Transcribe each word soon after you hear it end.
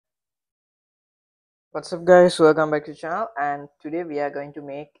What's up guys, welcome back to the channel, and today we are going to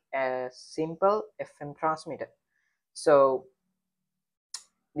make a simple FM transmitter. So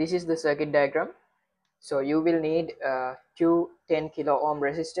this is the circuit diagram. So you will need two 10 kilo ohm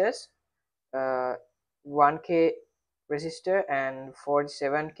resistors, 1k resistor and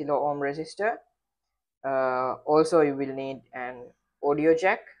 47 kilo ohm resistor. Also you will need an audio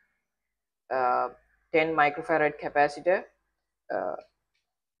jack, 10 microfarad capacitor.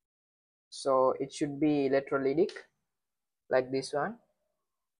 So it should be electrolytic like this one,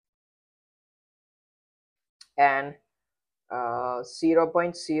 and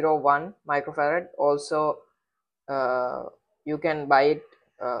 0.01 microfarad. Also you can buy it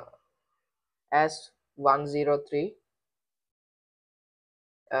as 103,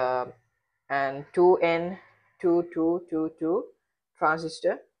 and 2N2222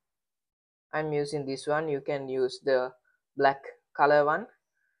 transistor. I'm using this one. You can use the black color one.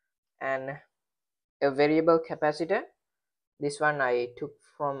 And a variable capacitor. This one I took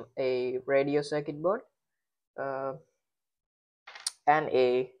from a radio circuit board. And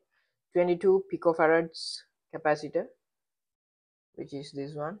a 22 picofarads capacitor, which is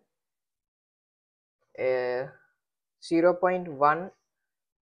this one. A 0.1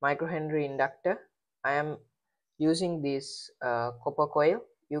 microhenry inductor. I am using this copper coil.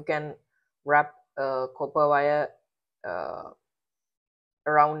 You can wrap a copper wire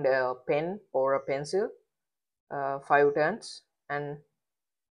around a pen or a pencil, 5 turns, and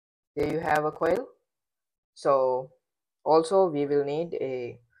there you have a coil. So also we will need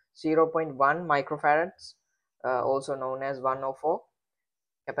a 0.1 microfarads, also known as 104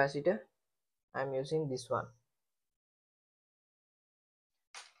 capacitor. I'm using this one.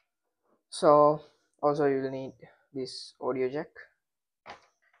 So also you will need this audio jack.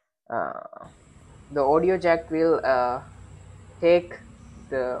 The audio jack will take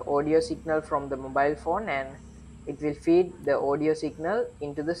the audio signal from the mobile phone, and it will feed the audio signal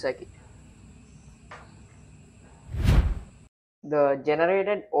into the circuit. The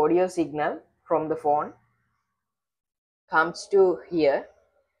generated audio signal from the phone comes to here,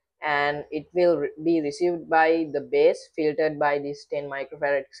 and it will be received by the base, filtered by this 10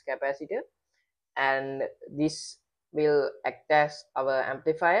 microfarad capacitor, and this will act as our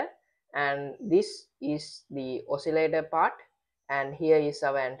amplifier, and this is the oscillator part, and here is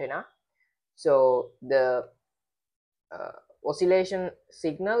our antenna. So the oscillation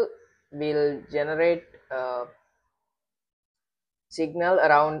signal will generate signal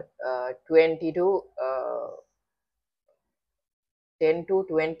around 10 to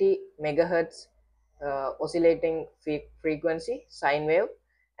 20 megahertz oscillating frequency sine wave,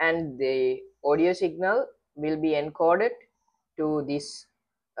 and the audio signal will be encoded to this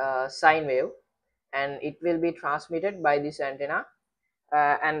sine wave, and it will be transmitted by this antenna.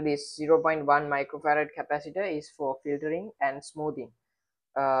 And this 0.1 microfarad capacitor is for filtering and smoothing.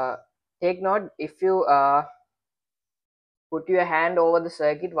 Take note, if you put your hand over the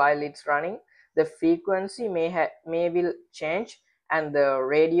circuit while it's running, the frequency may will change, and the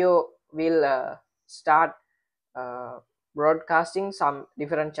radio will start broadcasting some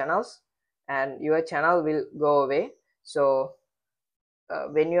different channels, and your channel will go away. So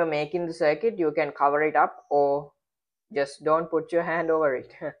when you are making the circuit, you can cover it up, or just don't put your hand over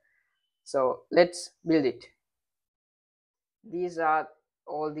it. So let's build it. These are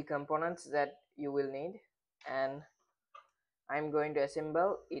all the components that you will need, and I'm going to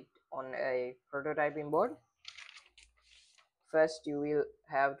assemble it on a prototyping board. First you will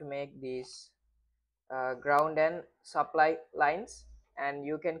have to make these ground and supply lines, and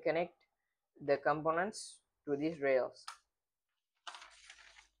you can connect the components to these rails.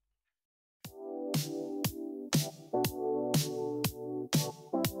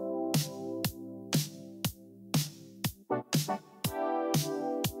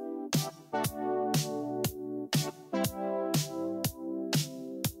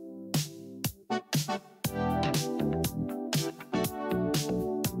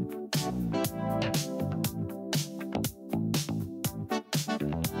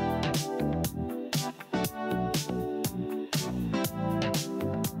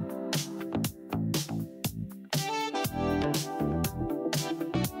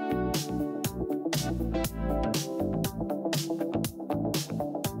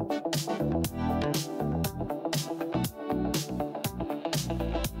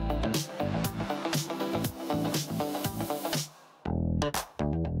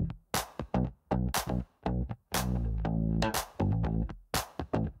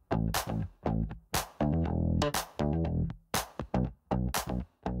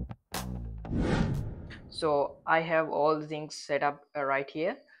 So I have all the things set up right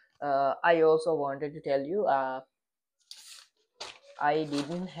here. I also wanted to tell you, I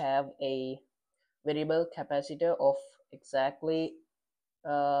didn't have a variable capacitor of exactly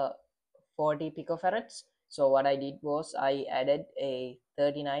uh, 40 picofarads. So what I did was I added a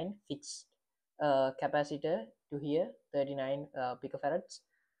 39 fixed capacitor to here, 39 picofarads.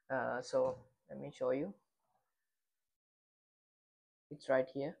 So let me show you. It's right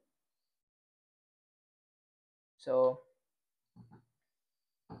here. So,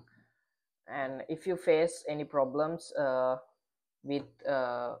 and if you face any problems with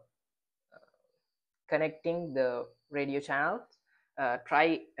connecting the radio channel,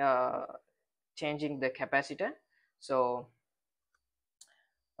 try changing the capacitor. So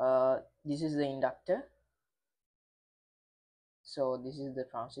this is the inductor, so this is the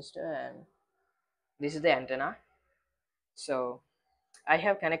transistor, and this is the antenna. So I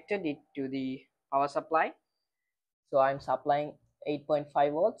have connected it to the power supply. So I'm supplying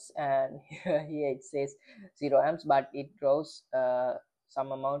 8.5 volts, and here it says 0 amps, but it draws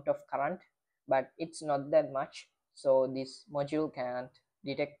some amount of current, but it's not that much, so this module can't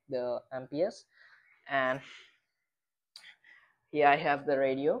detect the amperes. And here I have the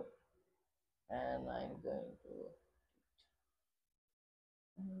radio, and I'm going to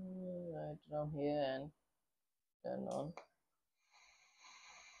right down here and turn on.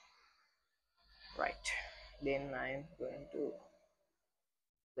 Right, then I'm going to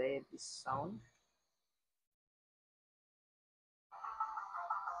play this sound.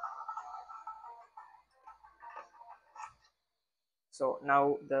 So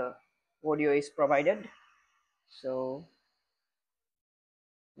now the audio is provided, so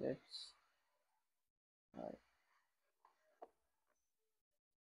let's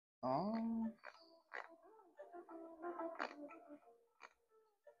on.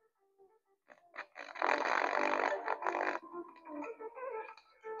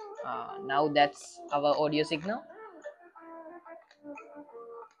 Now that's our audio signal.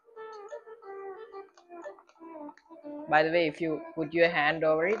 By the way, if you put your hand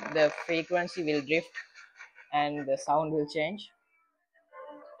over it, the frequency will drift and the sound will change.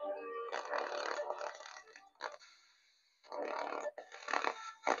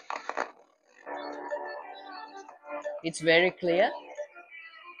 It's very clear.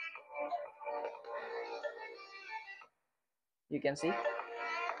 You can see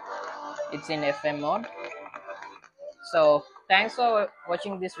it's in FM mode. So thanks for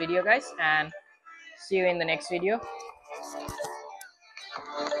watching this video, guys, and see you in the next video.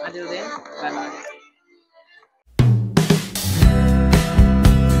 Until then, bye bye.